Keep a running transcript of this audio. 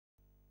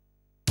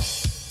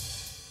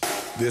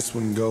This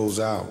one goes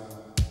out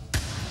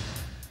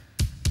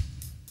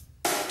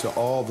to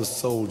all the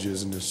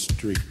soldiers in the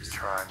streets.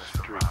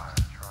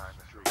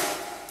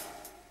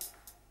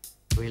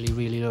 Really,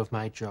 really love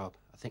my job.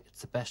 I think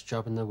it's the best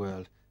job in the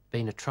world,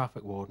 being a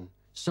traffic warden.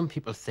 Some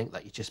people think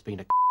that you're just being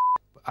a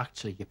but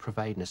actually you're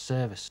providing a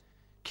service,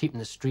 keeping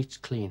the streets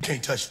clean.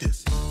 Can't touch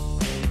this.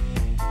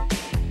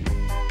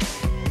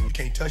 You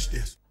can't touch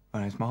this.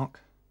 My name's Mark.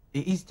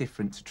 It is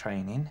different to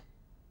training.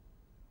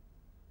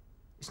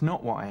 It's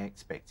not what I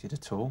expected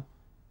at all.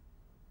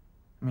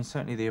 I mean,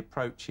 certainly the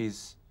approach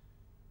is...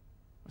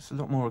 it's a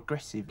lot more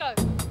aggressive. Go.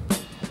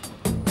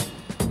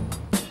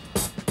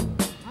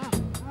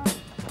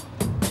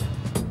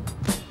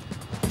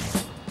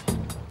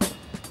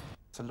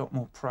 It's a lot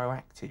more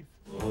proactive.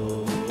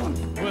 Well,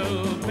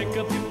 pick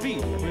up your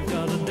feet, we've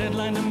got a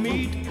deadline to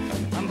meet.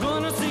 I'm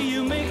gonna see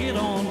you make it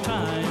on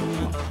time.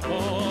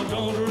 Oh,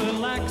 don't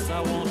relax, I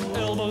want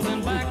elbows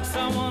and backs.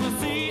 I wanna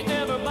see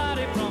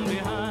everybody from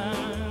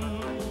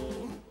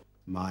behind.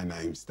 My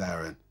name's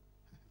Darren.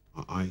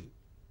 I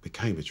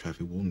became a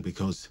traffic warden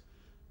because,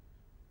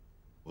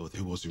 well,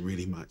 there wasn't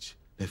really much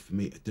left for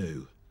me to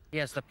do.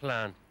 Here's the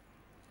plan.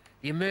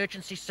 The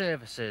emergency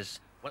services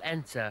will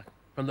enter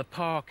from the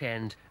park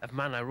end of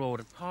Manor Road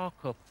and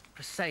park up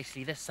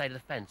precisely this side of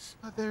the fence.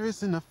 But there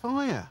isn't a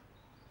fire.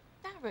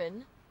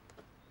 Darren,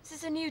 this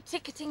is a new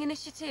ticketing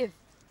initiative.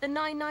 The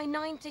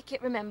 999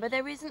 ticket, remember?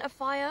 There isn't a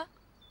fire.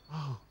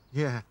 Oh,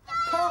 yeah.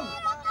 Come!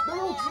 They're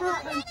all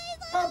trapping!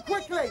 Come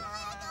quickly!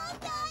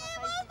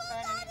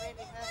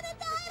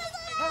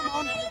 Come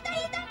on! Oh,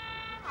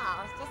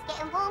 I was just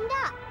getting warmed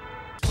up.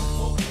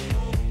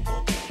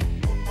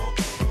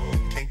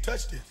 Can't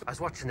touch this. I was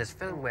watching this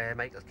film where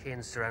Michael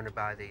Caine's surrounded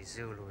by these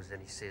Zulus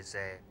and he says,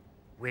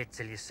 wait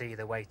till you see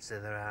the whites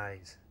of their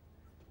eyes.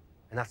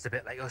 And that's a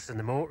bit like us and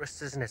the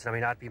motorists, isn't it? I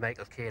mean, I'd be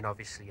Michael Caine,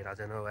 obviously, and I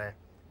don't know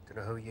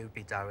who you'd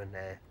be, Darren.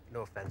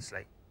 No offence,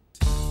 like.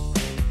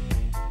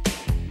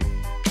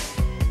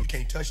 You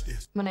can't touch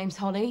this. My name's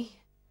Holly.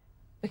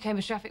 Became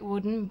a traffic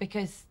warden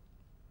because...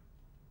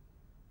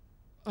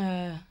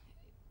 well,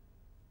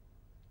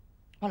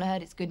 I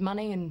heard it's good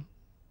money and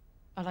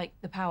I like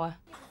the power.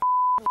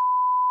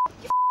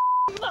 You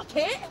look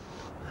it!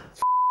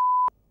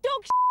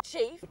 Dog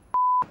chief!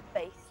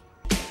 Face.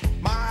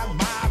 My.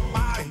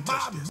 Can't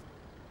touch this.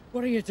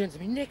 What are you doing to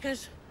me,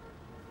 knickers?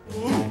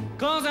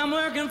 'Cause I'm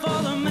working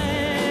for the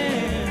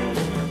man.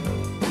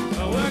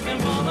 Working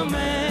for the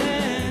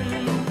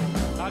man.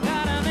 I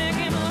gotta make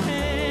him a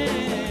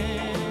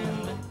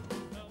hand.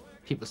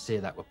 People say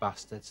that we're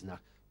bastards and that,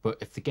 but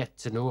if they get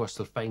to know us,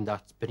 they'll find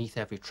that beneath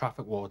every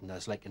traffic warden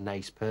there's like a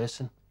nice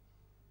person.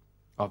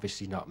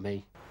 Obviously not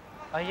me.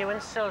 Are you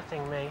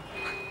insulting me?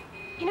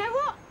 You know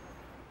what?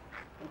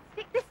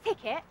 Stick this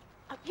ticket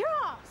up your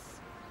arse.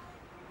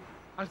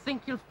 I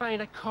think you'll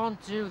find I can't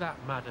do that,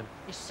 madam.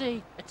 You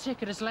see, a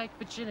ticket is like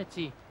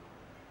virginity.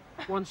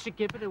 Once you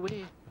give it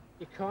away,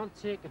 you can't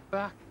take it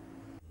back.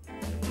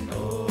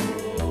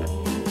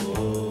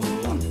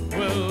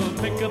 Well,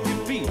 pick up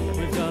your feet,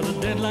 we've got a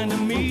deadline to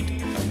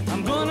meet.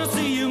 I'm gonna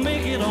see you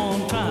make it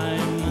on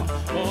time.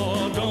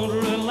 Oh, don't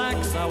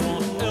relax, I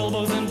want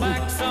elbows and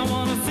backs. I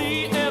wanna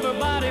see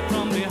everybody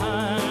from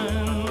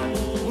behind.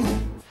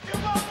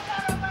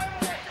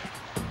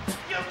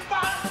 You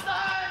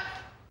bastard!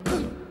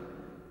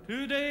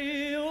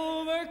 Today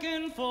you're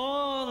working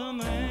for